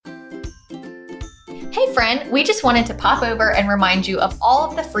Hey friend, we just wanted to pop over and remind you of all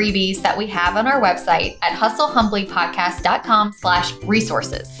of the freebies that we have on our website at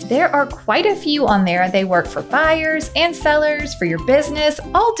hustlehumblypodcast.com/resources. There are quite a few on there. They work for buyers and sellers, for your business,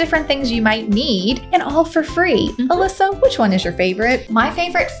 all different things you might need, and all for free. Alyssa, which one is your favorite? My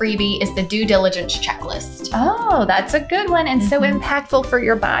favorite freebie is the due diligence checklist. Oh, that's a good one and so impactful for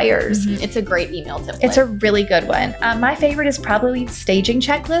your buyers. It's a great email template. It's a really good one. My favorite is probably staging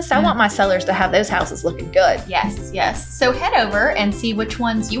checklist. I want my sellers to have those houses looking good. Yes. So head over and see which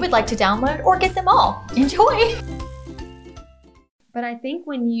ones you would like to download or get them all. Enjoy! But I think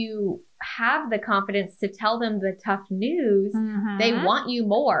when you have the confidence to tell them the tough news, they want you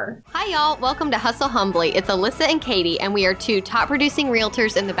more. Hi, y'all. Welcome to Hustle Humbly. It's Alyssa and Katie, and we are two top producing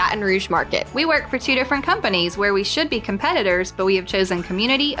realtors in the Baton Rouge market. We work for two different companies where we should be competitors, but we have chosen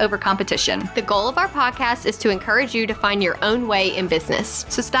community over competition. The goal of our podcast is to encourage you to find your own way in business.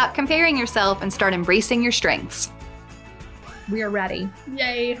 So stop comparing yourself and start embracing your strengths. We are ready.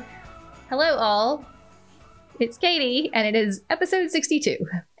 Yay. Hello, all. It's Katie, and it is episode 62.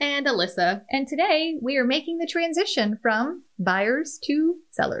 And Alyssa. And today we are making the transition from buyers to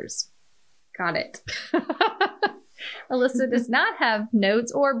sellers. Got it. Alyssa does not have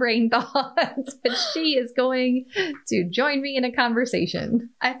notes or brain thoughts, but she is going to join me in a conversation.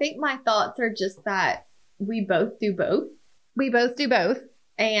 I think my thoughts are just that we both do both. We both do both.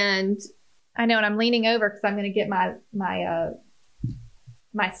 And I know, and I'm leaning over because I'm going to get my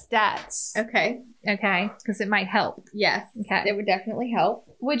stats. okay. Okay, because it might help. Yes. Okay. It would definitely help.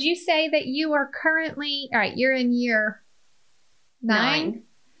 Would you say that you are currently, all right, you're in year 9?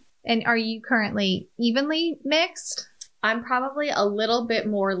 And are you currently evenly mixed? I'm probably a little bit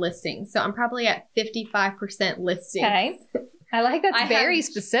more listings. So I'm probably at 55% listings. Okay. I like that's very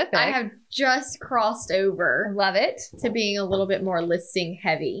specific. I have just crossed over. Love it. To being a little bit more listing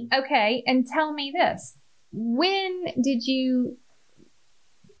heavy. Okay. And tell me this.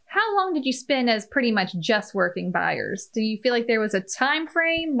 How long did you spend as pretty much just working buyers? Do you feel like there was a time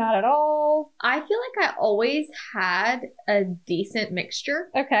frame? Not at all. I feel like I always had a decent mixture.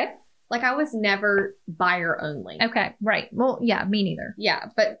 Okay. Like I was never buyer only. Okay. Right. Well, yeah, me neither. Yeah.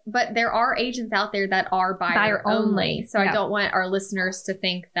 But there are agents out there that are buyer only. So yeah. I don't want our listeners to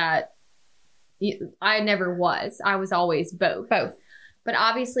think that I never was. I was always both. But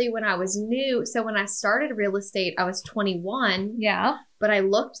obviously when I was new, so when I started real estate, I was 21. Yeah. But I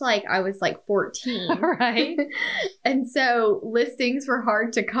looked like I was like 14. Right. And so listings were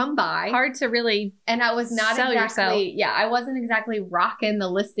hard to come by. Hard to really And I was not sell exactly, yourself. Yeah, I wasn't exactly rocking the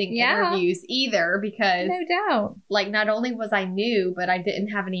listing interviews either because no doubt. like not only was I new, but I didn't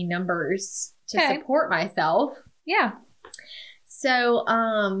have any numbers to support myself. Yeah. So,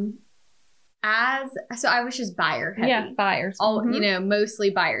 I was just buyer heavy. Yeah, buyers. All, mostly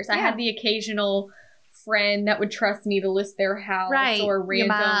buyers. I Yeah. had the occasional friend that would trust me to list their house or Your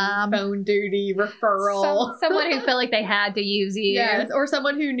mom. random phone duty referral. Someone who felt like they had to use you. Yes, or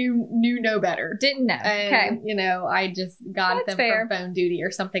someone who knew no better. Didn't know. And, I just got That's them fair. from phone duty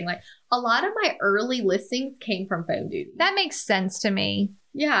or something like. A lot of my early listings came from phone duty. That makes sense to me.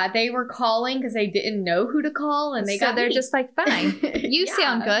 Yeah, they were calling because they didn't know who to call, and they're just like, fine, you Yeah.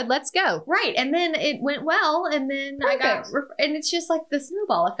 sound good, let's go. Right, and then it went well, and then and it's just like the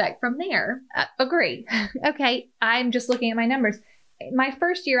snowball effect from there. Agree. Okay, I'm just looking at my numbers. My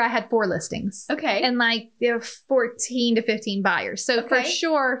first year, I had 4 listings. Okay, And like there were 14 to 15 buyers. So for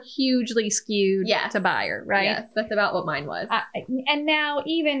sure, hugely skewed to buyer, right? Yes, that's about what mine was. And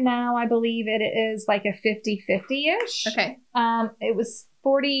even now, I believe it is like a 50-50-ish. Okay. It was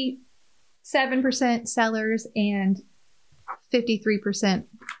 47% sellers and 53%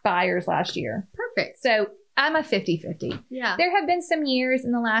 buyers last year. Perfect. So I'm a 50-50. Yeah. There have been some years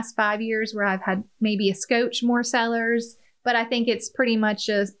in the last 5 years where I've had maybe a scotch more sellers, but I think it's pretty much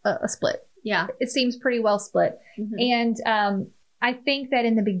a split. Yeah. It seems pretty well split. Mm-hmm. And I think that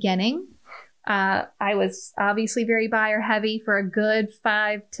in the beginning, I was obviously very buyer heavy for a good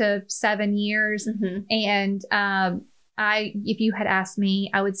 5 to 7 years. Mm-hmm. And if you had asked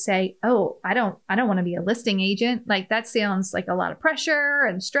me, I would say, oh, I don't want to be a listing agent. Like that sounds like a lot of pressure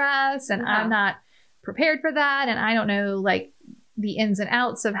and stress, and I'm not prepared for that. And I don't know like the ins and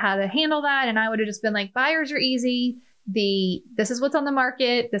outs of how to handle that. And I would have just been like, buyers are easy. This is what's on the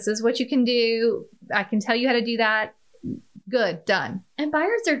market. This is what you can do. I can tell you how to do that. Good, done. And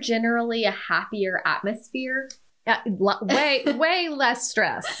buyers are generally a happier atmosphere. Way less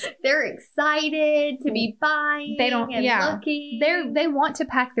stress. They're excited to be buying. They don't. And looking. They want to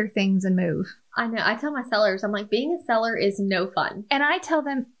pack their things and move. I know. I tell my sellers, I'm like, being a seller is no fun. And I tell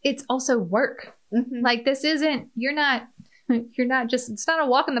them it's also work. Mm-hmm. Like this isn't. You're not just. It's not a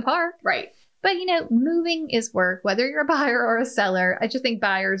walk in the park. Right. But, moving is work, whether you're a buyer or a seller. I just think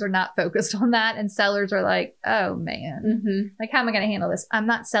buyers are not focused on that. And sellers are like, oh, man, like, how am I going to handle this? I'm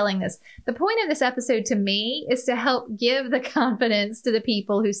not selling this. The point of this episode to me is to help give the confidence to the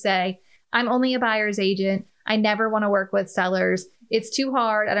people who say, I'm only a buyer's agent. I never want to work with sellers. It's too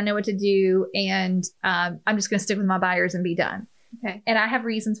hard. I don't know what to do. And I'm just going to stick with my buyers and be done. Okay. And I have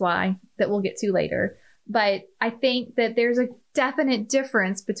reasons why that we'll get to later. But I think that there's a definite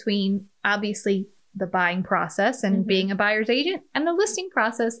difference between obviously the buying process and being a buyer's agent and the listing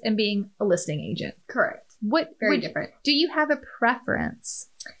process and being a listing agent. Correct. Very different. Do you have a preference?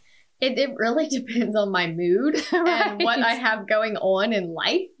 It really depends on my mood and what I have going on in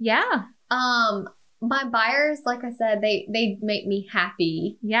life. Yeah. My buyers, like I said, they make me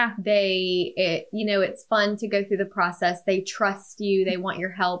happy. Yeah. It's fun to go through the process. They trust you. They want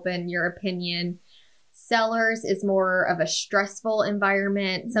your help and your opinion. Sellers is more of a stressful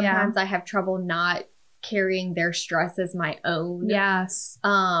environment. Sometimes I have trouble not carrying their stress as my own. Yes.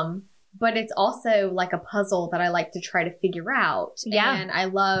 But it's also like a puzzle that I like to try to figure out. Yeah. And I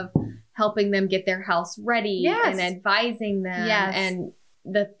love helping them get their house ready and advising them and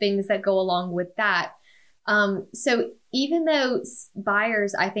the things that go along with that. So even though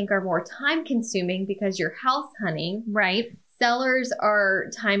buyers, I think, are more time consuming because you're house hunting. Right. Sellers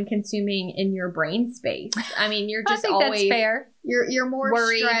are time consuming in your brain space. I mean, you're just always, that's fair. You're more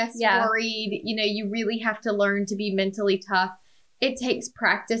worried, stressed, worried. You really have to learn to be mentally tough. It takes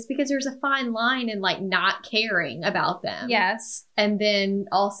practice because there's a fine line in like not caring about them. Yes. And then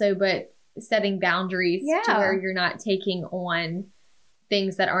also, but setting boundaries to where you're not taking on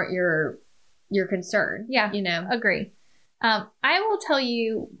things that aren't your concern. Yeah. Agree. I will tell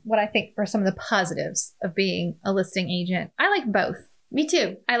you what I think are some of the positives of being a listing agent. I like both. Me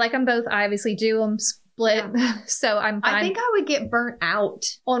too. I like them both. I obviously do them split. Yeah. So I'm fine. I think I would get burnt out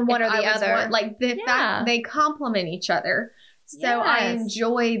on one or the other. Like the fact they complement each other. So I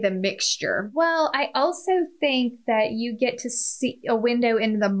enjoy the mixture. Well, I also think that you get to see a window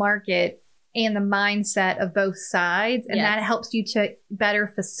into the market and the mindset of both sides. And that helps you to better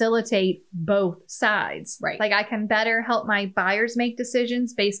facilitate both sides. Right. Like I can better help my buyers make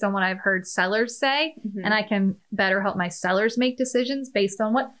decisions based on what I've heard sellers say. And I can better help my sellers make decisions based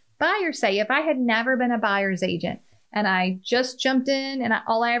on what buyers say. If I had never been a buyer's agent and I just jumped in and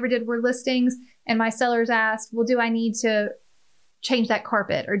all I ever did were listings and my sellers asked, well, do I need to change that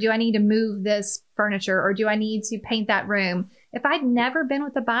carpet? Or do I need to move this furniture? Or do I need to paint that room? If I'd never been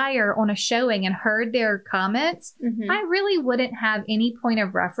with a buyer on a showing and heard their comments, I really wouldn't have any point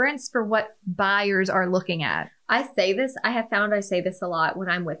of reference for what buyers are looking at. I say this, I have found I say this a lot when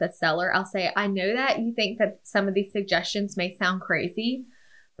I'm with a seller. I'll say, I know that you think that some of these suggestions may sound crazy,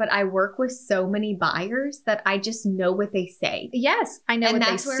 but I work with so many buyers that I just know what they say. Yes, I know what they see.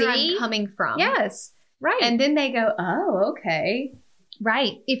 And that's where I'm coming from. Yes, right. And then they go, oh, okay.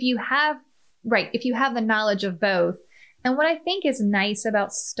 Right. If you have the knowledge of both. And what I think is nice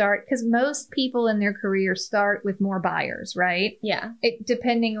about because most people in their career start with more buyers, right? Yeah.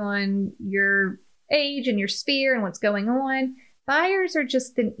 Depending on your age and your sphere and what's going on, buyers are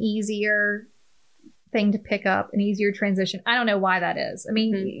just an easier thing to pick up, an easier transition. I don't know why that is. I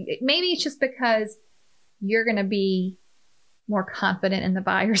mean, maybe it's just because you're going to be more confident in the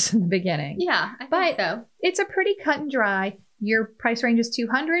buyers in the beginning. Yeah, I think so. It's a pretty cut and dry. Your price range is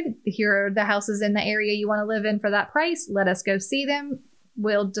 $200. Here are the houses in the area you want to live in for that price. Let us go see them.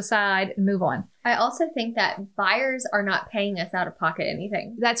 We'll decide and move on. I also think that buyers are not paying us out of pocket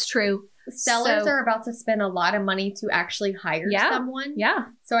anything. That's true. Sellers are about to spend a lot of money to actually hire someone. Yeah.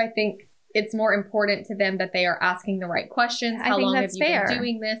 So I think it's more important to them that they are asking the right questions. How long have you been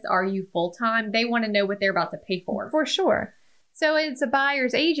doing this? Are you full-time? They want to know what they're about to pay for. For sure. So as a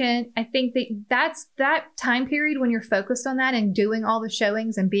buyer's agent, I think that's that time period when you're focused on that and doing all the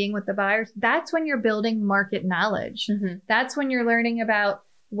showings and being with the buyers. That's when you're building market knowledge. That's when you're learning about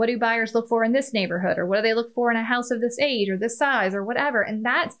what do buyers look for in this neighborhood, or what do they look for in a house of this age or this size or whatever. And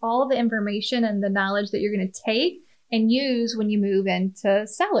that's all the information and the knowledge that you're going to take and use when you move into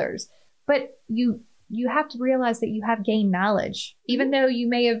sellers. But you have to realize that you have gained knowledge, even though you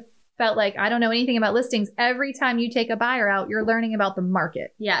may have felt like, I don't know anything about listings. Every time you take a buyer out, you're learning about the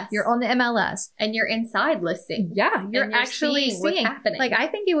market. Yes. You're on the MLS. And you're inside listings. Yeah. You're actually seeing what's happening. Like, I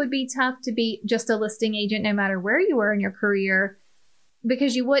think it would be tough to be just a listing agent no matter where you were in your career,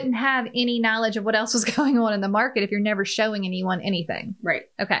 because you wouldn't have any knowledge of what else was going on in the market if you're never showing anyone anything. Right.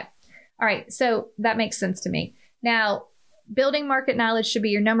 Okay. All right. So that makes sense to me. Now, building market knowledge should be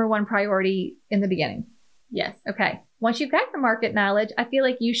your number one priority in the beginning. Yes. Okay. Once you've got your market knowledge, I feel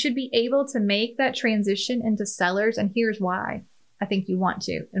like you should be able to make that transition into sellers. And here's why. I think you want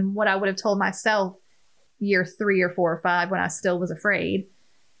to. And what I would have told myself year 3 or 4 or 5 when I still was afraid,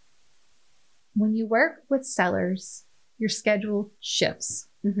 when you work with sellers, your schedule shifts.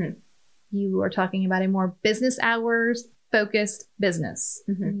 Mm-hmm. You are talking about a more business hours focused business.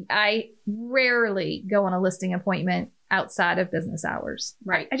 Mm-hmm. I rarely go on a listing appointment outside of business hours.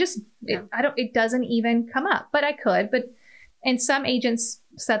 Right. It doesn't even come up, but I could. And some agents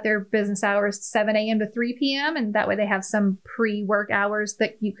set their business hours 7 a.m. to 3 p.m. And that way they have some pre-work hours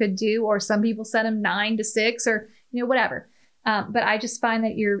that you could do, or some people set them 9 to 6 or, whatever. But I just find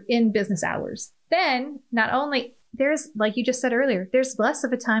that you're in business hours. Then not only there's, like you just said earlier, there's less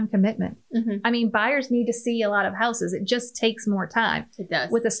of a time commitment. Mm-hmm. I mean, buyers need to see a lot of houses. It just takes more time. It does.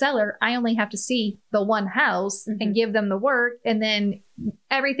 With a seller, I only have to see the one house and give them the work. And then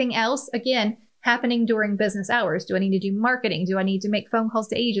everything else, again, happening during business hours. Do I need to do marketing? Do I need to make phone calls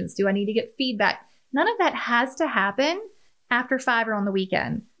to agents? Do I need to get feedback? None of that has to happen after 5 or on the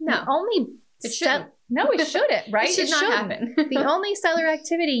weekend. No. It shouldn't. No, it shouldn't, right? It should not happen. The only seller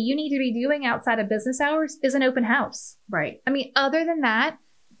activity you need to be doing outside of business hours is an open house. Right. I mean, other than that,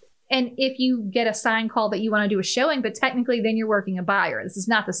 and if you get a sign call that you want to do a showing, but technically then you're working a buyer. This is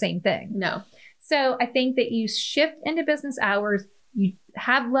not the same thing. No. So I think that you shift into business hours, you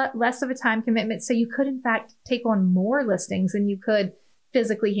have less of a time commitment. So you could, in fact, take on more listings than you could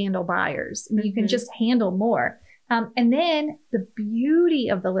physically handle buyers. I mean, you can just handle more. And then the beauty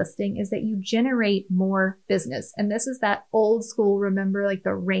of the listing is that you generate more business. And this is that old school, remember, like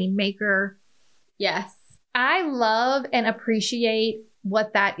the Rainmaker. Yes. I love and appreciate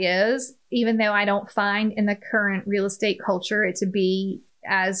what that is, even though I don't find in the current real estate culture it to be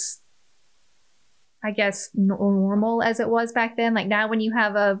as, I guess, normal as it was back then. Like now when you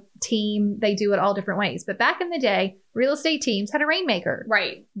have a team, they do it all different ways. But back in the day, real estate teams had a Rainmaker.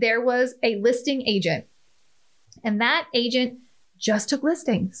 Right. There was a listing agent. And that agent just took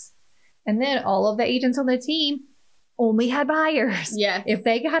listings. And then all of the agents on the team only had buyers. Yes. If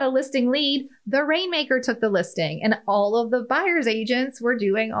they got a listing lead, the Rainmaker took the listing. And all of the buyer's agents were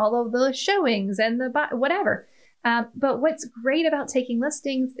doing all of the showings and whatever. But what's great about taking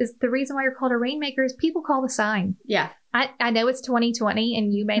listings is the reason why you're called a Rainmaker is people call the sign. Yeah. I know it's 2020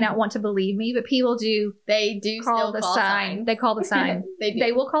 and you may not want to believe me, but people do. They do call still the call sign. signs. They call the sign. They do.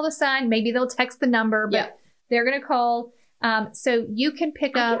 They will call the sign. Maybe they'll text the number, but they're going to call. So you can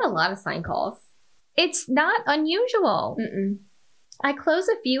pick I up. get a lot of sign calls. It's not unusual. Mm-mm. I close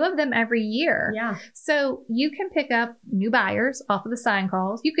a few of them every year. Yeah. So you can pick up new buyers off of the sign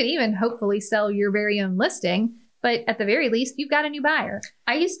calls. You could even hopefully sell your very own listing, but at the very least, you've got a new buyer.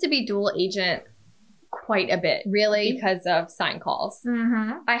 I used to be dual agent quite a bit. Really? Because of sign calls.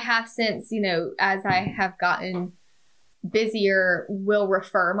 Mm-hmm. I have since, as I have gotten busier, will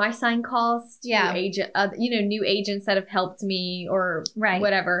refer my sign calls to new agents that have helped me or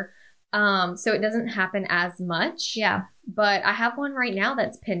whatever. So it doesn't happen as much. Yeah. But I have one right now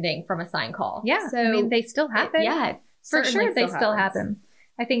that's pending from a sign call. Yeah. So I mean, they still happen. For sure they still happen.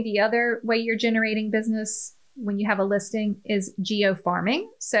 I think the other way you're generating business when you have a listing is geo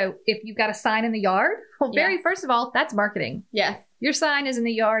farming. So if you've got a sign in the yard, first of all, that's marketing. Yes. Your sign is in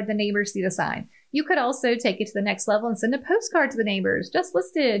the yard. The neighbors see the sign. You could also take it to the next level and send a postcard to the neighbors. Just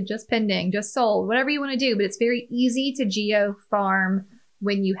listed, just pending, just sold, whatever you want to do. But it's very easy to geo farm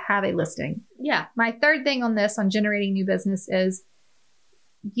when you have a listing. Yeah. My third thing on this, on generating new business, is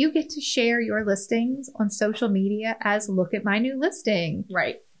you get to share your listings on social media as look at my new listing.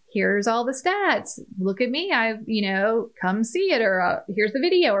 Right. Here's all the stats. Look at me. Come see it, or here's the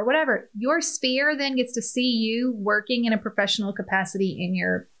video or whatever. Your sphere then gets to see you working in a professional capacity in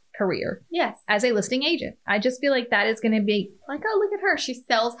your career. Yes. As a listing agent. I just feel like that is going to be like, oh, look at her. She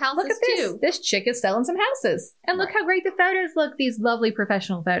sells houses look at this. too. This chick is selling some houses. And look how great the photos look. These lovely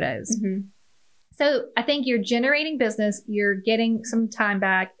professional photos. Mm-hmm. So I think you're generating business, you're getting some time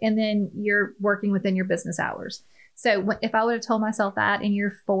back, and then you're working within your business hours. So if I would have told myself that in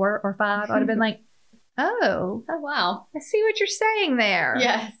year 4 or 5, I would have been like, oh, wow. I see what you're saying there.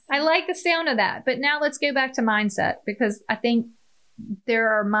 Yes. I like the sound of that. But now let's go back to mindset, because I think there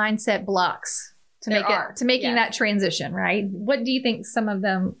are mindset blocks to making that transition, right? What do you think some of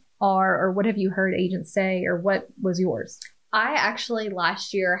them are, or what have you heard agents say, or what was yours? I actually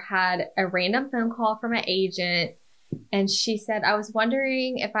last year had a random phone call from an agent, and she said, I was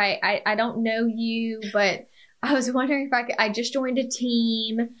wondering if I don't know you, but I was wondering if I just joined a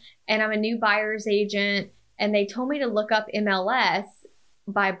team and I'm a new buyer's agent, and they told me to look up MLS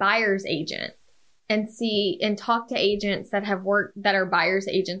by buyer's agent and see and talk to agents that have worked that are buyer's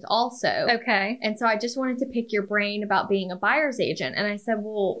agents also. Okay. And so I just wanted to pick your brain about being a buyer's agent. And I said,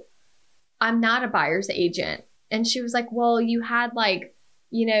 well, I'm not a buyer's agent. And she was like, well, you had like,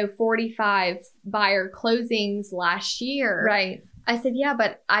 45 buyer closings last year. Right. I said, yeah,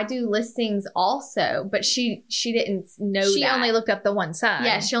 but I do listings also. But she didn't know She that. only looked up the one side.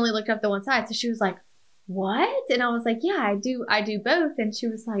 Yeah, she only looked up the one side. So she was like, what? And I was like, yeah, I do both. And she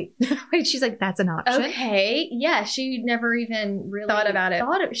was like, Wait, she's like, that's an option. okay. Yeah, she never even really Thought about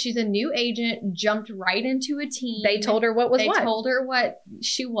it. She's a new agent, jumped right into a team. They told her what was They what. told her what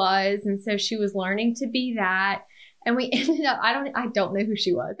she was. And so she was learning to be that. And we ended up, I don't know who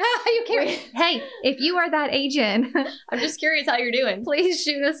she was. You can't. Hey, if you are that agent, I'm just curious how you're doing. please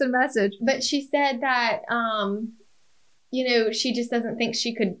shoot us a message. But she said that, she just doesn't think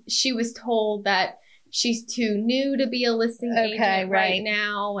she was told that she's too new to be a listing agent right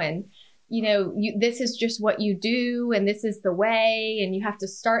now. And, this is just what you do. And this is the way. And you have to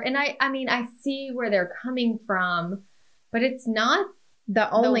start. And I see where they're coming from, but it's not The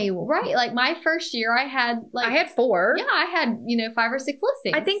only right. Like my first year, I had 4. Yeah, I had 5 or 6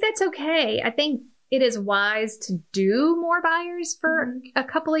 listings. I think that's okay. I think it is wise to do more buyers for a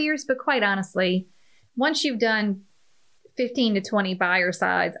couple of years, but quite honestly, once you've done 15 to 20 buyer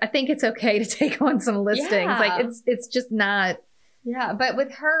sides, I think it's okay to take on some listings. Yeah. Like it's just not. Yeah, but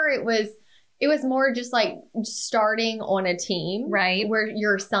with her, it was more just like starting on a team, Right. where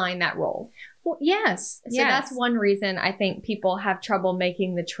you're assigned that role. Well, yes. So that's one reason I think people have trouble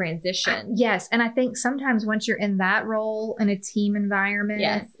making the transition. Yes. And I think sometimes once you're in that role in a team environment.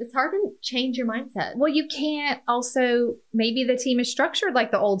 Yes, it's hard to change your mindset. Well, you can't also, maybe the team is structured like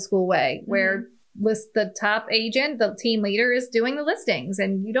the old school way where the top agent, the team leader is doing the listings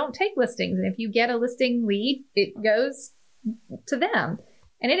and you don't take listings. And if you get a listing lead, it goes to them.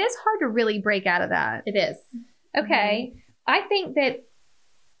 And it is hard to really break out of that. It is. Okay. I think that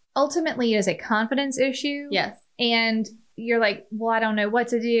ultimately it is a confidence issue. Yes. And you're like, well, I don't know what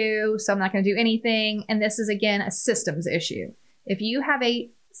to do, so I'm not going to do anything. And this is, again, a systems issue. If you have a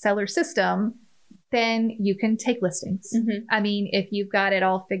seller system, then you can take listings. I mean, if you've got it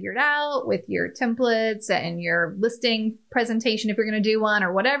all figured out with your templates and your listing presentation, if you're going to do one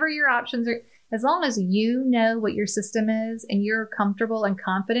or whatever your options are, as long as you know what your system is and you're comfortable and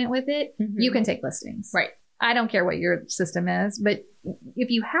confident with it, you can take listings. Right. I don't care what your system is, but if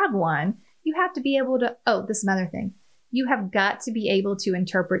you have one, you have to be able to, this is another thing. You have got to be able to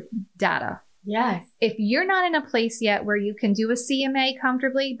interpret data. Yes. If you're not in a place yet where you can do a CMA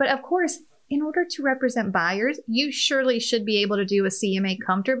comfortably, but of course, in order to represent buyers, you surely should be able to do a CMA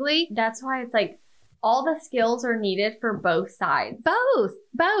comfortably. That's why it's like all the skills are needed for both sides. Both.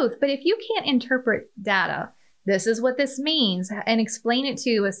 But if you can't interpret data, this is what this means, and explain it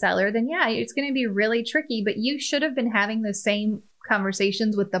to a seller, then yeah, it's going to be really tricky. But you should have been having the same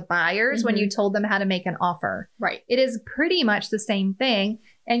conversations with the buyers when you told them how to make an offer. Right. It is pretty much the same thing.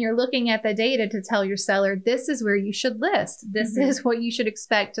 And you're looking at the data to tell your seller, this is where you should list. This is what you should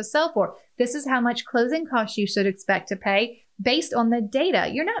expect to sell for. This is how much closing costs you should expect to pay based on the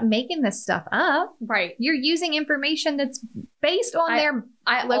data. You're not making this stuff up. Right. You're using information that's based on their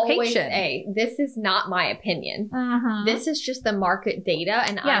I location. always say, this is not my opinion. This is just the market data,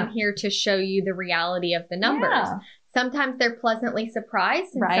 and I'm here to show you the reality of the numbers. Yeah. Sometimes they're pleasantly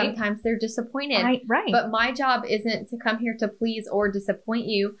surprised, and sometimes they're disappointed. Right. But my job isn't to come here to please or disappoint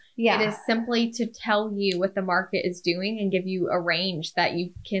you. Yeah. It is simply to tell you what the market is doing and give you a range that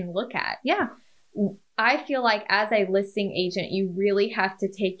you can look at. Yeah. I feel like as a listing agent, you really have to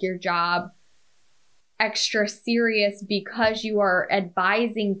take your job extra serious because you are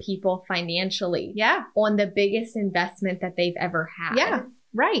advising people financially on the biggest investment that they've ever had. Yeah.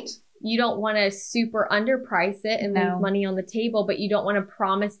 Right. You don't want to super underprice it and leave money on the table, but you don't want to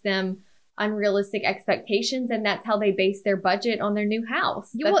promise them unrealistic expectations. And that's how they base their budget on their new house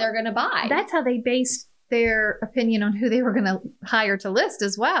that they're going to buy. That's how they based their opinion on who they were going to hire to list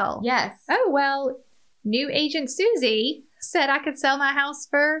as well. Yes. Oh, well, new agent Susie said I could sell my house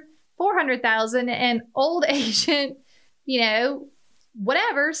for $400,000, and old agent,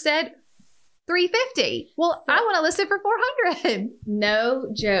 whatever, said $350,000. Well, I want to list it for $400,000. No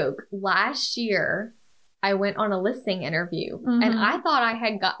joke. Last year, I went on a listing interview, and I thought I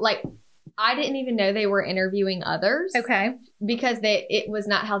had got I didn't even know they were interviewing others. Okay. Because it was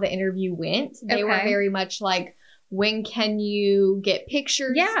not how the interview went. They were very much like, when can you get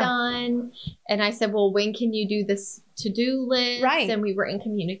pictures done? And I said, well, when can you do this to-do list? Right. And we were in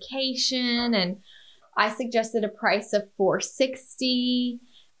communication, and I suggested a price of $460,000.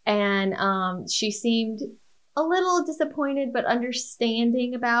 And she seemed a little disappointed, but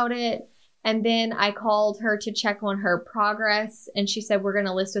understanding about it. And then I called her to check on her progress, and she said, we're going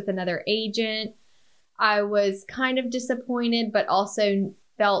to list with another agent. I was kind of disappointed, but also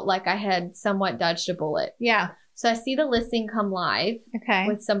felt like I had somewhat dodged a bullet. Yeah. So I see the listing come live Okay.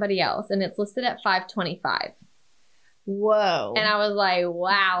 with somebody else, and it's listed at $525. Whoa. And I was like,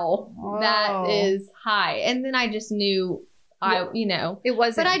 wow, that Oh. is high. And then I just knew it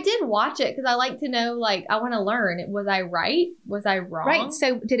wasn't. but I did watch it because I like to know, like, I want to learn. Was I right? Was I wrong? Right.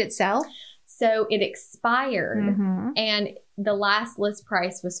 So did it sell? So it expired, Mm-hmm. and the last list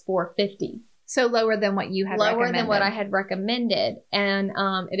price was $450. So lower than what you had Lower than what I had recommended. And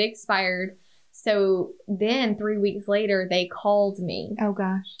it expired. So then 3 weeks later, they called me Oh,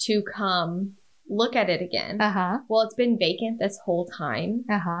 gosh. to come look at it again. Uh-huh. Well, it's been vacant this whole time.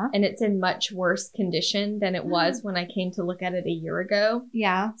 Uh-huh. And it's in much worse condition than it was when I came to look at it a year ago.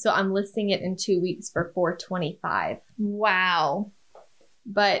 Yeah. So I'm listing it in 2 weeks for $425. Wow.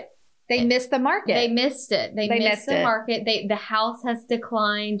 But They missed the market. they missed it. They missed the it. market. The house has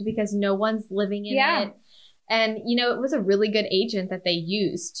declined because no one's living in Yeah. it. And, it was a really good agent that they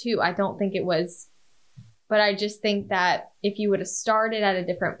used too. I don't think it was, but I just think that if you would have started at a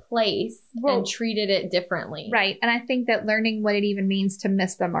different place Well, and treated it differently. Right. And I think that learning what it even means to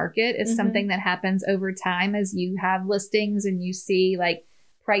miss the market is Mhm. something that happens over time as you have listings and you see like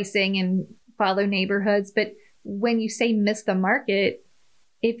pricing and follow neighborhoods. But when you say miss the market,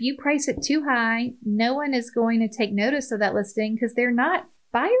 if you price it too high, no one is going to take notice of that listing because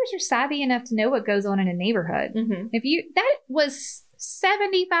buyers are savvy enough to know what goes on in a neighborhood. Mm-hmm. That was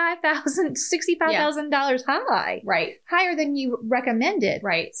 $75,000, $65,000 high, Right. higher than you recommended.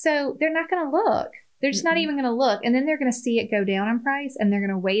 Right. So they're not going to look. They're just not Mm-mm. even going to look. And then they're going to see it go down in price and they're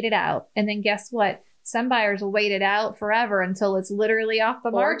going to wait it out. And then guess what? Some buyers will wait it out forever until it's literally off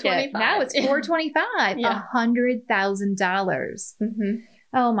the market. $425. Now it's $425, Yeah. $100,000. Mm-hmm.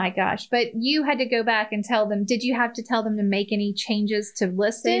 Oh my gosh. But you had to go back and tell them, did you have to tell them to make any changes to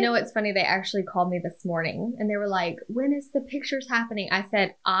list So it? it's funny. They actually called me this morning and they were like, when is the pictures happening? I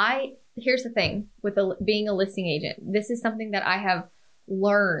said, here's the thing with being a listing agent. This is something that I have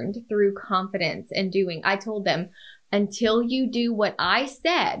learned through confidence and doing. I told them, until you do what I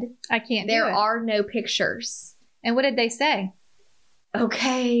said, I can't do there it. are no pictures. And what did they say?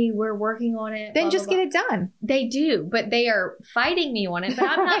 Okay, we're working on it. Then just get it done. They do, but they are fighting me on it, but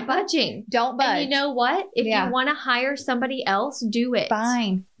I'm not budging. Don't budge. And you know what? If Yeah. you want to hire somebody else, do it.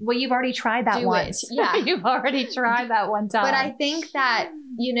 Fine. Well, you've already tried that Do once. it. Yeah. You've already tried that one time. But I think that,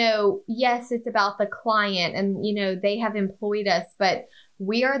 yes, it's about the client and, they have employed us, but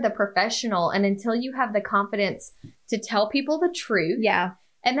we are the professional. And until you have the confidence to tell people the truth, yeah.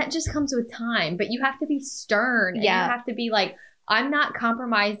 and that just comes with time, but you have to be stern and Yeah. you have to be like, I'm not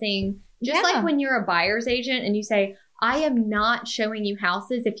compromising. Just Yeah. like when you're a buyer's agent and you say, I am not showing you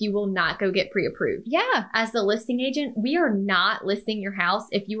houses if you will not go get pre-approved. Yeah. As the listing agent, we are not listing your house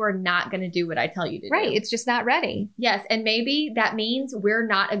if you are not going to do what I tell you to Right. do. It's just not ready. Yes. And maybe that means we're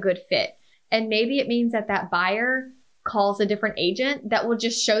not a good fit. And maybe it means that buyer calls a different agent that will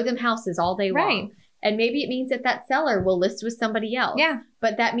just show them houses all day long. Right. And maybe it means that seller will list with somebody else. Yeah.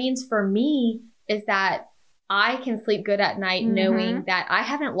 But that means for me is that I can sleep good at night Mhm. knowing that I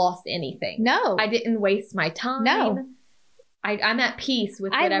haven't lost anything. No. I didn't waste my time. No. I'm at peace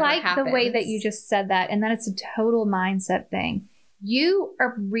with I whatever like happens. the way that you just said that. And that it's a total mindset thing. You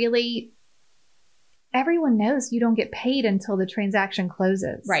are really, everyone knows you don't get paid until the transaction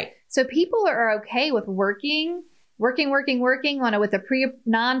closes. Right. So people are okay with working on with a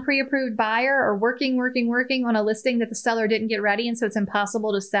non-pre-approved buyer or working on a listing that the seller didn't get ready. And so it's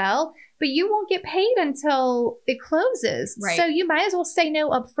impossible to sell, but you won't get paid until it closes. Right. So you might as well say no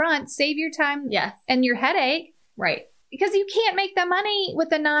up front, save your time Yes. and your headache. Right. Because you can't make the money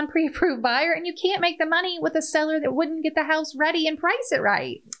with a non-pre-approved buyer and you can't make the money with a seller that wouldn't get the house ready and price it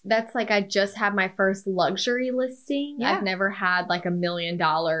right. That's like I just had my first luxury listing. Yeah. I've never had like $1 million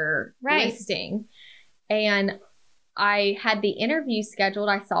Right. listing. And I had the interview scheduled.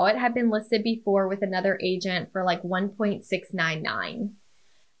 I saw it had been listed before with another agent for like 1.699.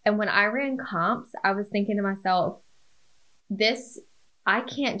 And when I ran comps, I was thinking to myself, I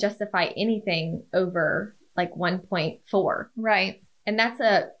can't justify anything over like 1.4. Right. And that's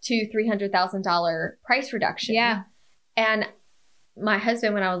a $200,000-$300,000 price reduction. Yeah. And my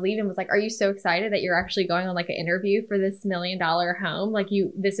husband, when I was leaving, was like, are you so excited that you're actually going on like an interview for this $1 million home? Like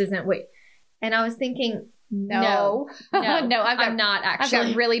this isn't what. And I was thinking, No. no, I'm I'm not I've actually.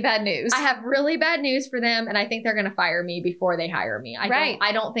 got really bad news. I have really bad news for them. And I think they're going to fire me before they hire me.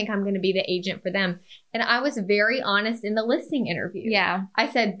 I don't think I'm going to be the agent for them. And I was very honest in the listing interview. Yeah. I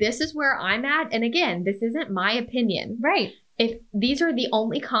said, this is where I'm at. And again, this isn't my opinion. Right. If these are the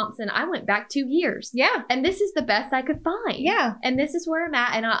only comps, and I went back 2 years. Yeah. And this is the best I could find. Yeah. And this is where I'm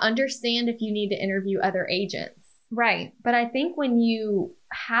at. And I understand if you need to interview other agents. Right. But I think when you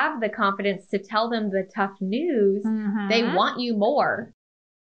have the confidence to tell them the tough news, Mhm. they want you more.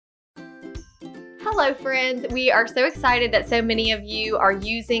 Hello, friends. We are so excited that so many of you are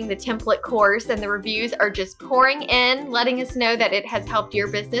using the template course, and the reviews are just pouring in, letting us know that it has helped your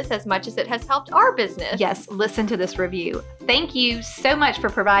business as much as it has helped our business. Yes, listen to this review. Thank you so much for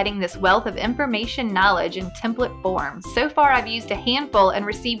providing this wealth of information, knowledge in template form. So far, I've used a handful and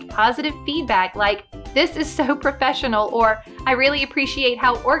received positive feedback like, "This is so professional," or "I really appreciate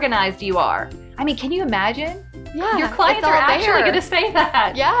how organized you are." I mean, can you imagine? Yeah, Your clients it's are all actually there. going to say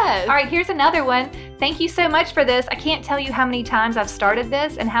that. Yes. All right, here's another one. Thank you so much for this. I can't tell you how many times I've started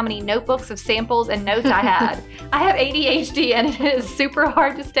this and how many notebooks of samples and notes I had. I have ADHD and it is super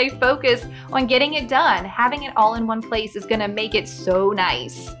hard to stay focused on getting it done. Having it all in one place is going to make it so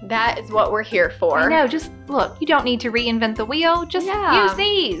nice. That is what we're here for. I know, just look, you don't need to reinvent the wheel. Just use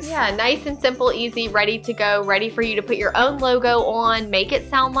these. Yeah, nice and simple, easy, ready to go, ready for you to put your own logo on, make it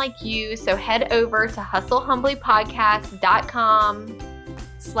sound like you. So head over to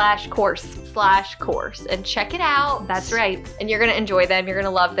hustlehumblypodcast.com/course and check it out. That's right. And you're going to enjoy them. You're going to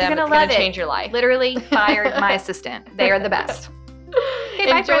love them. You're gonna It's going love to it. change your life. Literally fired my assistant. They are the best. Okay,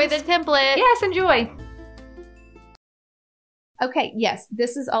 bye, Enjoy friends. the template. Yes, enjoy. Okay, yes,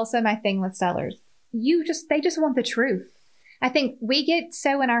 this is also my thing with sellers. They just want the truth. I think we get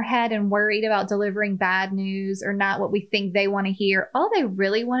so in our head and worried about delivering bad news or not what we think they want to hear. All they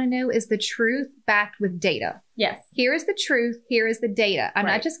really want to know is the truth backed with data. Yes. Here is the truth. Here is the data. I'm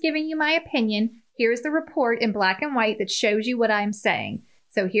Right. not just giving you my opinion. Here is the report in black and white that shows you what I'm saying.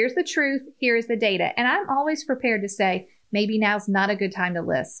 So here's the truth. Here's the data. And I'm always prepared to say, maybe now's not a good time to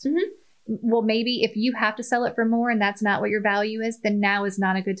list. Mhm. Well, maybe if you have to sell it for more and that's not what your value is, then now is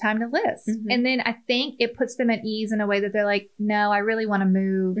not a good time to list. Mhm. And then I think it puts them at ease in a way that they're like, no, I really want to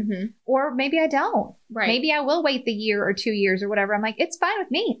move. Mm-hmm. Or maybe I don't. Right. Maybe I will wait the year or 2 years or whatever. I'm like, it's fine with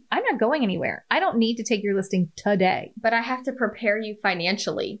me. I'm not going anywhere. I don't need to take your listing today. But I have to prepare you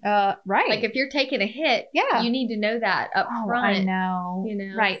financially. Right. Like if you're taking a hit, Yeah. you need to know that up Oh, front. I know. You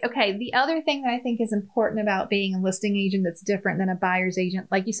know? Right. Okay. The other thing that I think is important about being a listing agent that's different than a buyer's agent,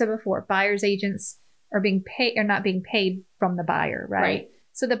 like you said before, buyer's agents are not being paid from the buyer, right? Right.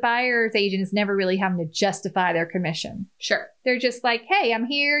 So the buyer's agent is never really having to justify their commission. Sure. They're just like, hey, I'm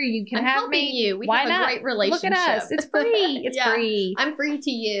here. You can I'm have helping me. you. We Why have a not? great relationship. Look at us. It's free. It's Yeah. free. I'm free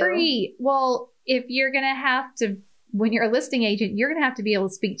to you. Free. Well, if you're going to have to, when you're a listing agent, you're going to have to be able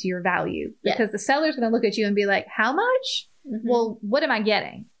to speak to your value Yes. because the seller's going to look at you and be like, how much? Mhm. Well, what am I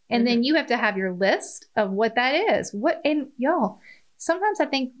getting? And then you have to have your list of what that is. And y'all, sometimes I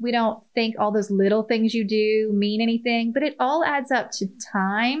think we don't think all those little things you do mean anything, but it all adds up to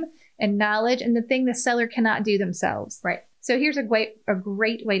time and knowledge and the thing the seller cannot do themselves. Right. So here's a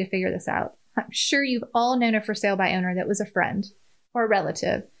great way to figure this out. I'm sure you've all known a for sale by owner that was a friend or a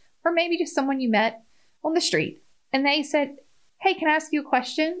relative, or maybe just someone you met on the street. And they said, hey, can I ask you a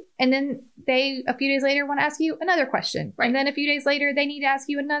question? And then they, a few days later, want to ask you another question. Right. And then a few days later, they need to ask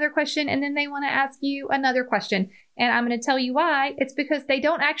you another question. And then they want to ask you another question. And I'm going to tell you why. It's because they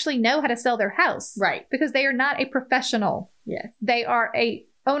don't actually know how to sell their house. Right. Because they are not a professional. Yes. They are a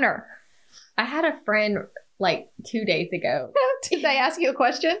owner. I had a friend like 2 days ago Did they ask you a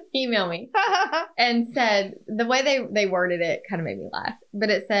question? email me and said, the way they worded it kind of made me laugh,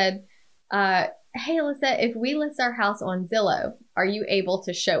 but it said, hey, Alyssa, if we list our house on Zillow, are you able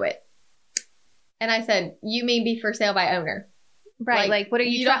to show it? And I said, you mean be for sale by owner? Right. Like, what are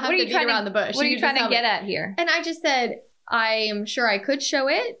you don't trying? have What are to you beat trying around the bush. What are you can just trying to tell get me. at here? And I just said, I am sure I could show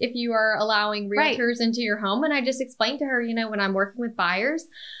it if you are allowing Right. realtors into your home. And I just explained to her, when I'm working with buyers,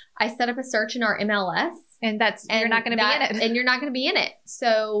 I set up a search in our MLS. And you're not going to be in it. And you're not going to be in it.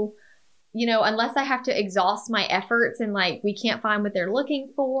 So, unless I have to exhaust my efforts and like we can't find what they're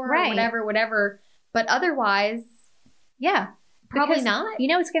looking for, Right. or whatever. But otherwise, Yeah. probably Because not. You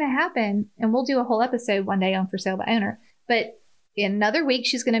know what's going to happen, and we'll do a whole episode one day on for sale by owner, but in another week,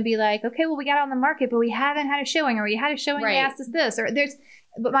 she's going to be like, okay, well, we got it on the market, but we haven't had a showing, or we had a showing, Right. they asked us this,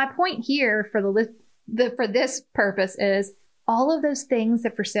 but my point here for for this purpose is all of those things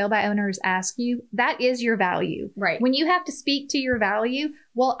that for sale by owners ask you, that is your value. Right. When you have to speak to your value,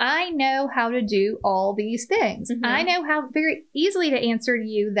 well, I know how to do all these things. Mhm. I know how very easily to answer to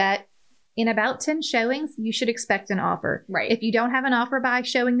you that in about 10 showings, you should expect an offer. Right. If you don't have an offer by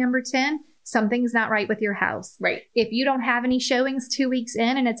showing number 10, something's not right with your house. Right. If you don't have any showings 2 weeks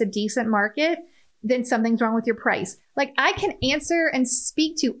in and it's a decent market, then something's wrong with your price. Like I can answer and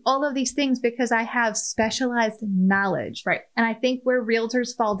speak to all of these things because I have specialized knowledge. Right. And I think where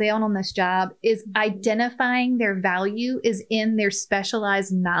realtors fall down on this job is identifying their value is in their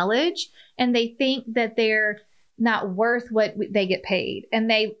specialized knowledge. And they think that not worth what they get paid. And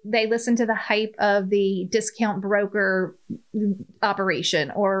they listen to the hype of the discount broker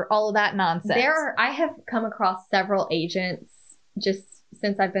operation or all of that nonsense. I have come across several agents just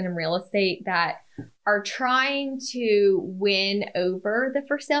since I've been in real estate that are trying to win over the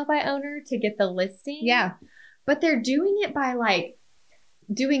for sale by owner to get the listing. Yeah. But they're doing it by like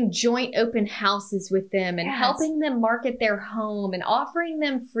doing joint open houses with them and helping them market their home and offering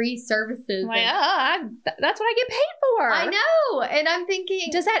them free services. Like, that's what I get paid for. I know. And I'm thinking,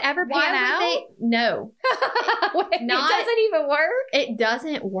 does that ever pan out? No. It doesn't even work? It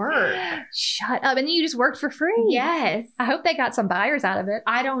doesn't work. Shut up. And you just worked for free. Yes. I hope they got some buyers out of it.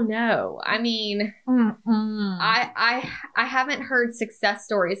 I don't know. I mean, I haven't heard success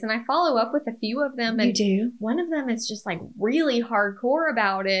stories, and I follow up with a few of them. And you do? One of them is just like really hardcore about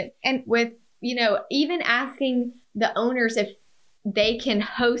it. And with, even asking the owners if they can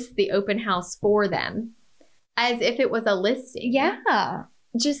host the open house for them as if it was a listing. Yeah.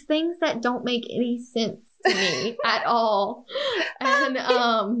 Just things that don't make any sense to me at all. And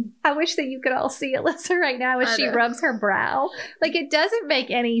I wish that you could all see Alyssa right now as she rubs her brow. Like, it doesn't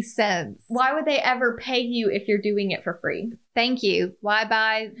make any sense. Why would they ever pay you if you're doing it for free? Thank you. Why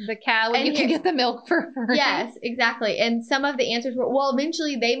buy the cow when you can get the milk for free? Yes, exactly. And some of the answers were, well,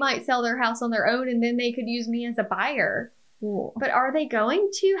 eventually they might sell their house on their own and then they could use me as a buyer. Cool. But are they going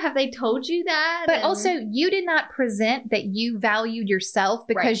to? Have they told you that? But also, you did not present that you valued yourself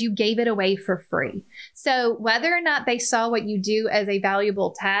because you gave it away for free. So whether or not they saw what you do as a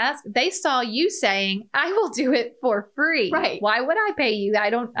valuable task, they saw you saying, I will do it for free. Right. Why would I pay you?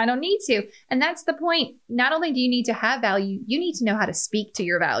 I don't need to. And that's the point. Not only do you need to have value, you need to know how to speak to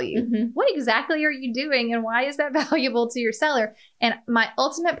your value. Mm-hmm. What exactly are you doing and why is that valuable to your seller? And my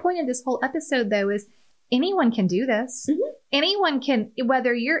ultimate point of this whole episode, though, is anyone can do this. Mm-hmm. Anyone can,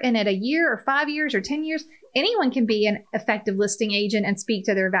 whether you're in it a year or 5 years or 10 years, anyone can be an effective listing agent and speak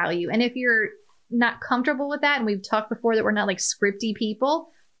to their value. And if you're not comfortable with that, and we've talked before that we're not like scripty people,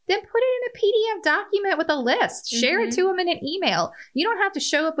 then put it in a PDF document with a list. Share it to them in an email. You don't have to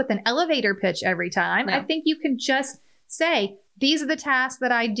show up with an elevator pitch every time. No. I think you can just say, these are the tasks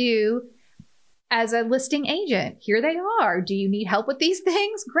that I do as a listing agent. Here they are. Do you need help with these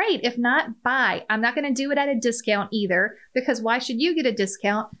things? Great. If not, buy. I'm not going to do it at a discount either, because why should you get a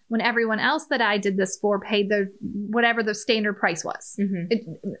discount when everyone else that I did this for paid the whatever the standard price was?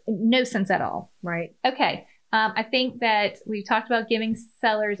 No sense at all. Right. Okay. I think that we've talked about giving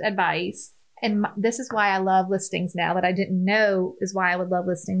sellers advice. And this is why I love listings now that I didn't know is why I would love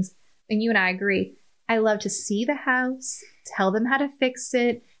listings. And you and I agree. I love to see the house, tell them how to fix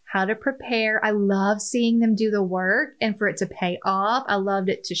it, how to prepare. I love seeing them do the work and for it to pay off. I loved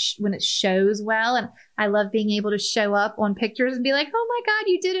it to when it shows well. And I love being able to show up on pictures and be like, oh my God,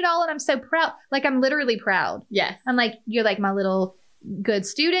 you did it all. And I'm so proud. Like, I'm literally proud. Yes. I'm like, you're like my little good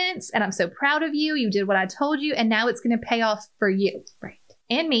students. And I'm so proud of you. You did what I told you. And now it's going to pay off for you. Right.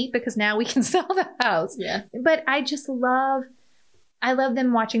 And me, because now we can sell the house. Yeah. But I love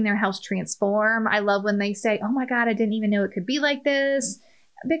them watching their house transform. I love when they say, oh my God, I didn't even know it could be like this.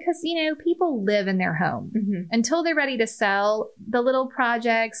 Because, people live in their home until they're ready to sell. The little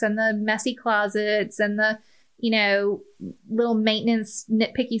projects and the messy closets and the, little maintenance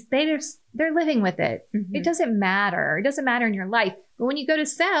nitpickies, they're living with it. It doesn't matter. It doesn't matter in your life. But when you go to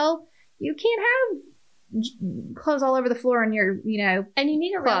sell, you can't have clothes all over the floor in your, and you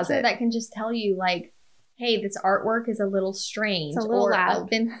need a closet realtor that can just tell you like, hey, this artwork is a little strange or loud.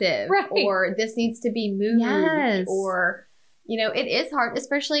 Offensive, right. Or this needs to be moved, or it is hard,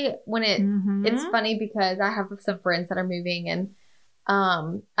 especially when it's funny because I have some friends that are moving and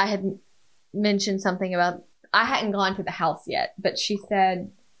I had mentioned something about, I hadn't gone to the house yet, but she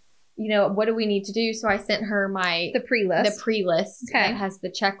said, what do we need to do? So I sent her the pre-list that has the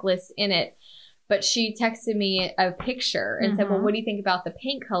checklist in it, but she texted me a picture and said, well, what do you think about the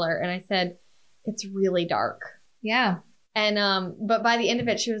paint color? And I said, it's really dark. Yeah. And, but by the end of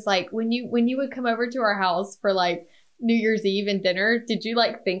it, she was like, when you would come over to our house for like New Year's Eve and dinner, did you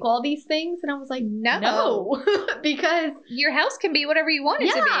like think all these things? And I was like, no, because your house can be whatever you want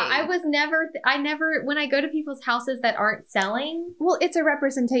it to be. I never, when I go to people's houses that aren't selling. Well, it's a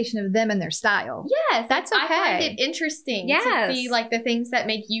representation of them and their style. Yes. That's okay. I find it interesting to see like the things that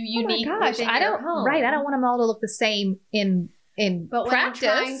make you unique. Oh my gosh, I don't want them all to look the same in but practice.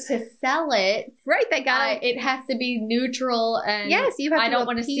 When I'm trying to sell it, right? It has to be neutral, and yes, I don't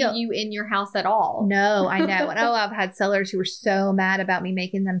want to see you in your house at all. No, I know. And I've had sellers who were so mad about me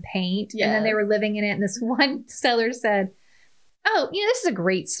making them paint, and then they were living in it. And this one seller said, "Oh, this is a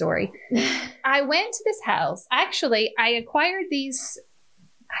great story. I went to this house. Actually, I acquired these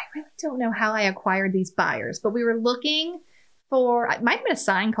I really don't know how I acquired these buyers, but we were looking for, it might have been a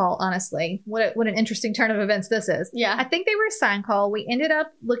sign call, honestly. What an interesting turn of events this is. Yeah. I think they were a sign call. We ended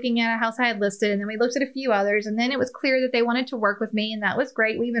up looking at a house I had listed, and then we looked at a few others, and then it was clear that they wanted to work with me, and that was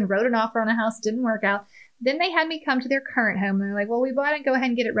great. We even wrote an offer on a house, didn't work out. Then they had me come to their current home, and they're like, well, we bought it, go ahead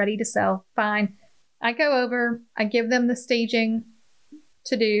and get it ready to sell. Fine. I go over, I give them the staging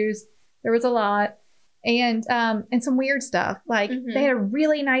to-dos. There was a lot. And some weird stuff. Like they had a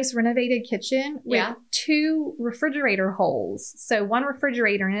really nice renovated kitchen with 2 refrigerator holes. So 1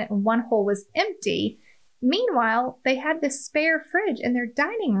 refrigerator in it and 1 hole was empty. Meanwhile, they had this spare fridge in their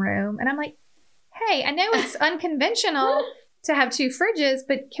dining room. And I'm like, hey, I know it's unconventional to have 2 fridges,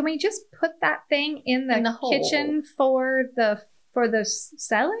 but can we just put that thing in the kitchen for the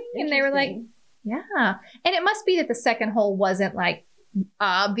selling? And they were like, yeah. And it must be that the second hole wasn't like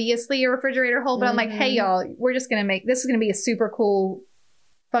obviously a refrigerator hole, but I'm like, hey y'all, we're just gonna make this is gonna be a super cool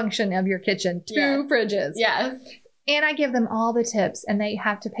function of your kitchen. 2 fridges. Yes. And I give them all the tips, and they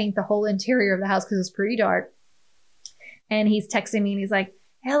have to paint the whole interior of the house because it's pretty dark. And he's texting me and he's like,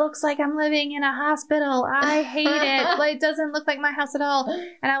 it looks like I'm living in a hospital. I hate it. Like, it doesn't look like my house at all.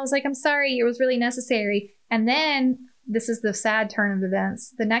 And I was like, I'm sorry, it was really necessary. And then this is the sad turn of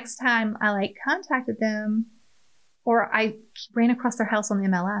events. The next time I contacted them, or I ran across their house on the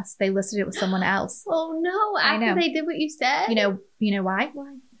MLS. They listed it with someone else. Oh no! After they did what you said, you know why?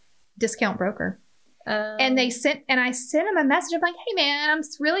 Why? Discount broker. And I sent them a message. I'm like, hey man, I'm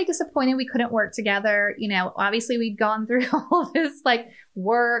really disappointed we couldn't work together. You know, obviously we'd gone through all this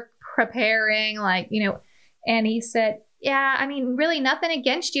work preparing, and he said, yeah, I mean, really nothing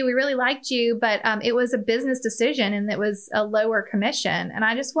against you. We really liked you, but it was a business decision and it was a lower commission. And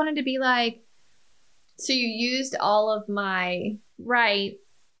I just wanted to be like, so you used all of my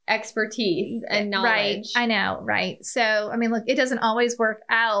expertise and knowledge. Right. I know. Right. So, I mean, look, it doesn't always work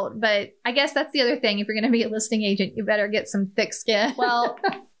out, but I guess that's the other thing. If you're going to be a listing agent, you better get some thick skin. Well,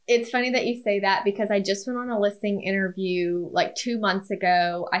 it's funny that you say that because I just went on a listing interview 2 months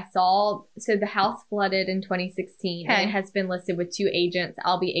ago. So the house flooded in 2016 and it has been listed with 2 agents.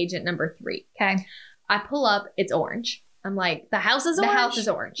 I'll be agent number 3. Okay. I pull up, it's orange. I'm like, the house is orange? The house is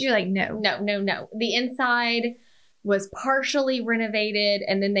orange. You're like, no. No. The inside was partially renovated,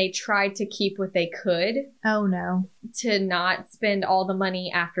 and then they tried to keep what they could. Oh, no. To not spend all the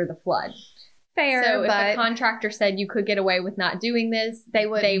money after the flood. Fair, so if a contractor said you could get away with not doing this, they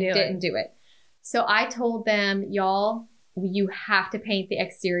didn't do it. So I told them, y'all, you have to paint the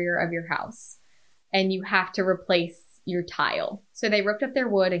exterior of your house, and you have to replace your tile. So they ripped up their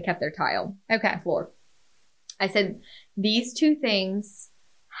wood and kept their tile. Okay. Floor. I said, these 2 things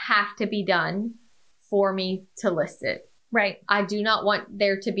have to be done for me to list it. Right. I do not want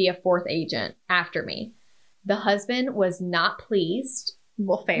there to be a 4th agent after me. The husband was not pleased.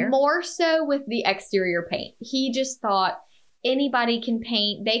 Well, fair. More so with the exterior paint. He just thought anybody can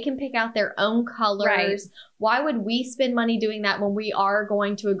paint. They can pick out their own colors. Right. Why would we spend money doing that when we are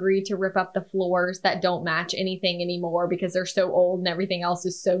going to agree to rip up the floors that don't match anything anymore because they're so old and everything else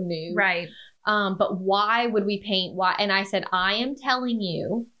is so new? Right. But why would we paint? Why? And I said, I am telling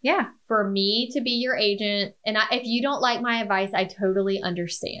you, for me to be your agent. And if you don't like my advice, I totally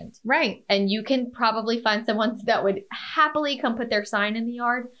understand. Right. And you can probably find someone that would happily come put their sign in the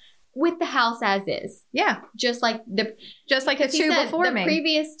yard with the house as is. Yeah. Just like the 2 before me. The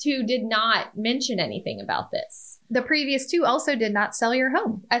previous 2 did not mention anything about this. The previous 2 also did not sell your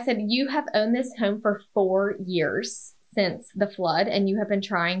home. I said, you have owned this home for 4 years since the flood, and you have been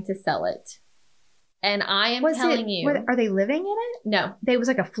trying to sell it. And I am telling you. Are they living in it? No. They was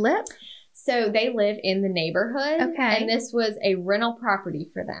like a flip? So they live in the neighborhood. Okay. And this was a rental property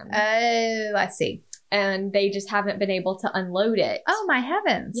for them. Oh, I see. And they just haven't been able to unload it. Oh, my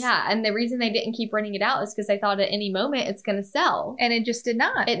heavens. Yeah. And the reason they didn't keep renting it out is because they thought at any moment it's going to sell. And it just did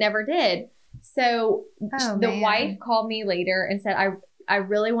not. It never did. So the wife called me later and said, I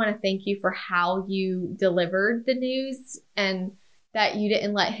really want to thank you for how you delivered the news and that you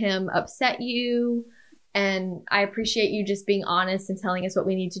didn't let him upset you. And I appreciate you just being honest and telling us what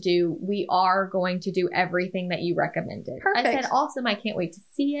we need to do. We are going to do everything that you recommended. Perfect. I said, awesome. I can't wait to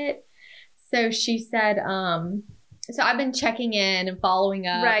see it. So she said, so I've been checking in and following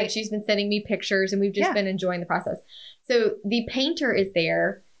up. Right. And she's been sending me pictures and we've just been enjoying the process. So the painter is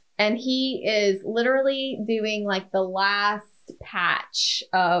there and he is literally doing the last patch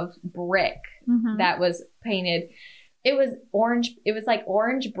of brick that was painted. It was orange. It was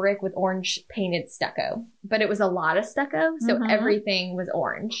orange brick with orange painted stucco, but it was a lot of stucco. So everything was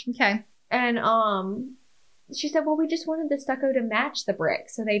orange. Okay. And she said, well, we just wanted the stucco to match the brick.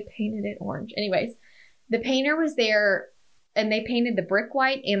 So they painted it orange. Anyways, the painter was there and they painted the brick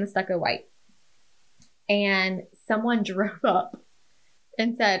white and the stucco white. And someone drove up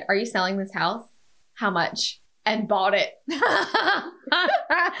and said, "Are you selling this house? How much?" And bought it. And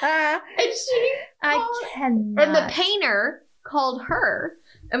she cannot. and the painter called her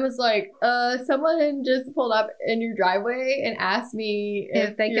and was like, someone just pulled up in your driveway and asked me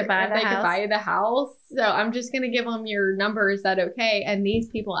if they could buy the house. So I'm just going to give them your number. Is that okay? And these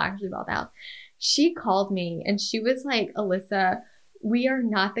people actually bought the house. She called me and she was like, "Alyssa, we are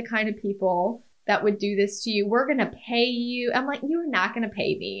not the kind of people that would do this to you. We're going to pay you." I'm like, "You are not going to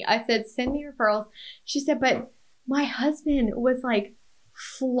pay me." I said, "Send me referrals." She said, "But my husband was like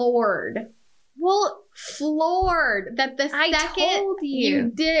floored." Well, floored that the second told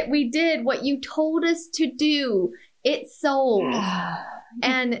you. we did what you told us to do, it sold.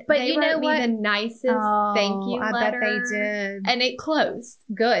 And but they you know wrote me what? the nicest thank you I letter. bet they did. And it closed.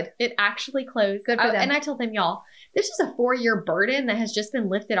 Good. It actually closed. Good for them. And I told them, y'all, this is a 4-year burden that has just been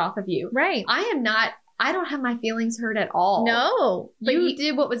lifted off of you. Right. I don't have my feelings hurt at all. No. But You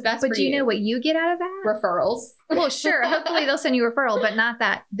did what was best for you. But do you know what you get out of that? Referrals. Well, sure. Hopefully they'll send you a referral, but not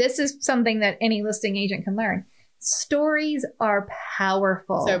that. This is something that any listing agent can learn. Stories are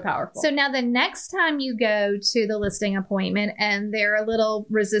powerful. So powerful. So now the next time you go to the listing appointment and they're a little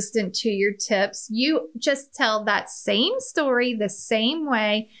resistant to your tips, you just tell that same story the same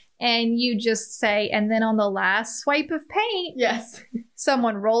way. And you just say, and then on the last swipe of paint, yes,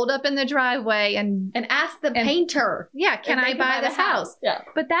 someone rolled up in the driveway and ask the painter. Yeah, can I buy this house? Yeah.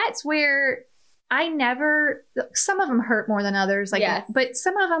 But that's where some of them hurt more than others. Like, yes. But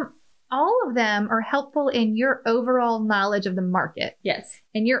some of them, all of them are helpful in your overall knowledge of the market. Yes.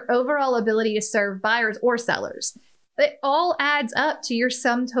 And your overall ability to serve buyers or sellers. It all adds up to your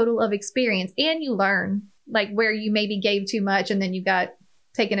sum total of experience. And you learn like where you maybe gave too much and then you got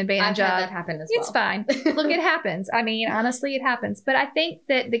taken advantage of. I've had that happen as well. It's fine. Look, it happens. I mean, honestly, it happens. But I think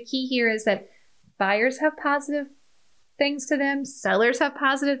that the key here is that buyers have positive things to them. Sellers have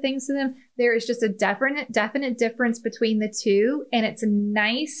positive things to them. There is just a definite difference between the two. And it's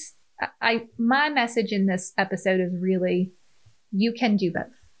nice. My message in this episode is really, you can do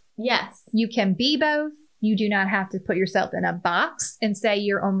both. Yes. You can be both. You do not have to put yourself in a box and say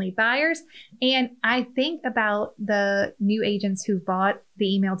you're only buyers. And I think about the new agents who bought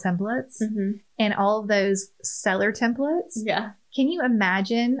the email templates and all of those seller templates. Yeah. Can you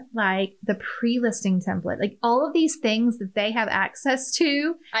imagine like the pre-listing template, like all of these things that they have access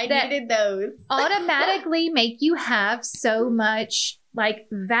to? I needed those. Automatically make you have so much like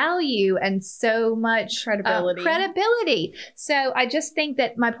value and so much credibility. So I just think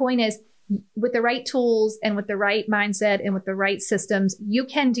that my point is, with the right tools and with the right mindset and with the right systems, you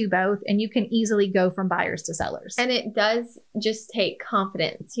can do both and you can easily go from buyers to sellers. And it does just take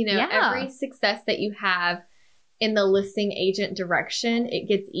confidence. You know, every success that you have in the listing agent direction, it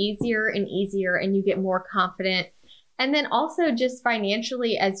gets easier and easier and you get more confident. And then also just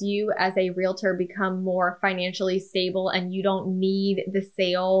financially, as you as a realtor become more financially stable and you don't need the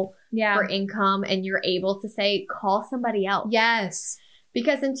sale for income and you're able to say, call somebody else. Yes.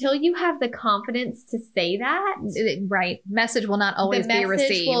 Because until you have the confidence to say that, message will not always be received.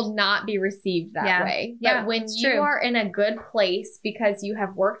 The message will not be received that way. But when you are in a good place because you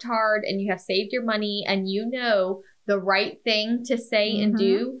have worked hard and you have saved your money and you know the right thing to say and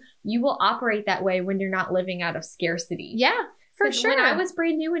do, you will operate that way when you're not living out of scarcity. Yeah. For sure. When I was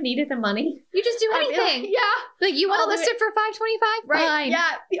brand new and needed the money, you just do anything. Like you want to list it for $525? Right. Fine.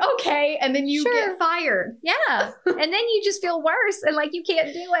 Yeah. Okay. And then you get fired. Yeah. And then you just feel worse and like you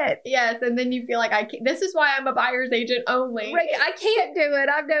can't do it. Yes. And then you feel like this is why I'm a buyer's agent only. Right. I can't do it.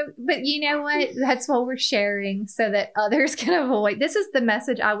 But you know what? That's what we're sharing so that others can avoid. This is the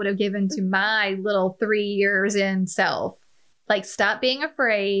message I would have given to my little 3 years in self. Like, stop being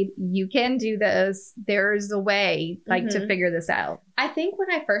afraid. You can do this. There's a way, to figure this out. I think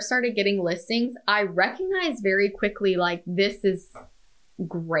when I first started getting listings, I recognized very quickly, like, this is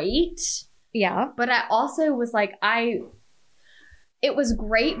great. Yeah. But I also was like, it was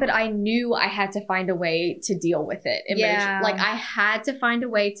great, but I knew I had to find a way to deal with it. Like, I had to find a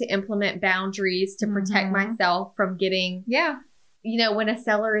way to implement boundaries to protect myself from getting, when a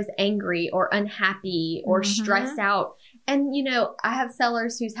seller is angry or unhappy or stressed out. And, I have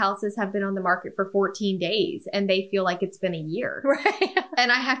sellers whose houses have been on the market for 14 days and they feel like it's been a year. Right.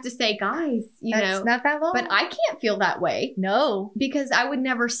 And I have to say, guys, That's not that long. But I can't feel that way. No. Because I would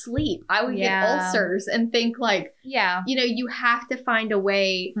never sleep. I would get ulcers and think like, you have to find a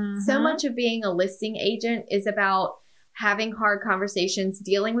way. So much of being a listing agent is about having hard conversations,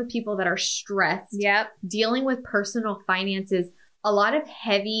 dealing with people that are stressed, dealing with personal finances, a lot of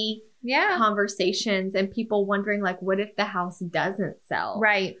heavy conversations and people wondering like, what if the house doesn't sell?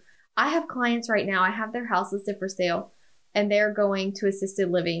 Right. I have clients right now, I have their house listed for sale and they're going to assisted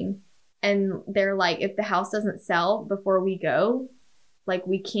living and they're like, if the house doesn't sell before we go, like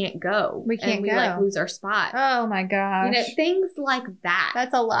we can't go. We can't and we go. like lose our spot. Oh my gosh. You know, things like that.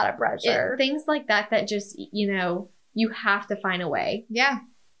 That's a lot of pressure. Things like that just, you know, you have to find a way. Yeah.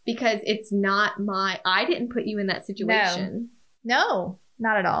 Because it's not I didn't put you in that situation. No,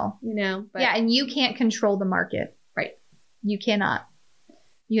 not at all. You know? But yeah, and you can't control the market. Right. You cannot.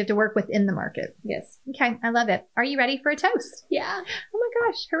 You have to work within the market. Yes. Okay, I love it. Are you ready for a toast? Yeah. Oh my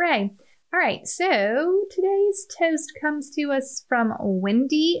gosh, hooray. All right, so today's toast comes to us from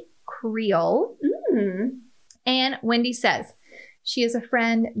Wendy Creel. And Wendy says, she is a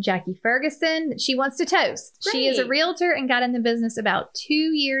friend, Jackie Ferguson, that she wants to toast. Great. She is a realtor and got in the business about 2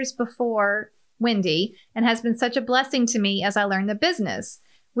 years before Wendy and has been such a blessing to me as I learned the business.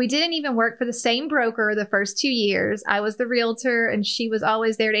 We didn't even work for the same broker the first 2 years. I was the realtor and she was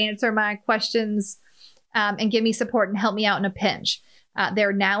always there to answer my questions and give me support and help me out in a pinch.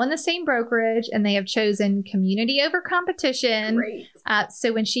 They're now in the same brokerage and they have chosen community over competition. Great.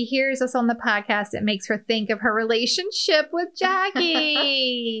 So when she hears us on the podcast, it makes her think of her relationship with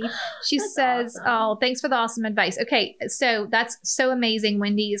Jackie. She says, awesome. oh, thanks for the awesome advice. Okay, so that's so amazing.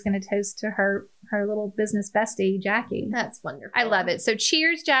 Wendy is going to toast to her little business bestie, Jackie. That's wonderful. I love it. So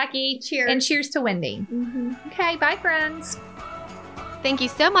cheers, Jackie. Cheers. And cheers to Wendy. Okay, bye, friends. Thank you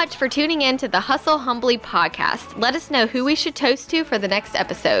so much for tuning in to the Hustle Humbly podcast. Let us know who we should toast to for the next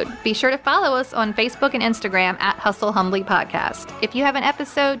episode. Be sure to follow us on Facebook and Instagram at Hustle Humbly Podcast. If you have an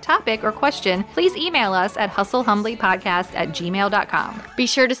episode, topic, or question, please email us at hustlehumblypodcast@gmail.com. Be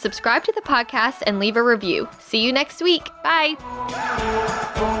sure to subscribe to the podcast and leave a review. See you next week. Bye.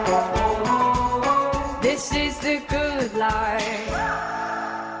 This is the good life.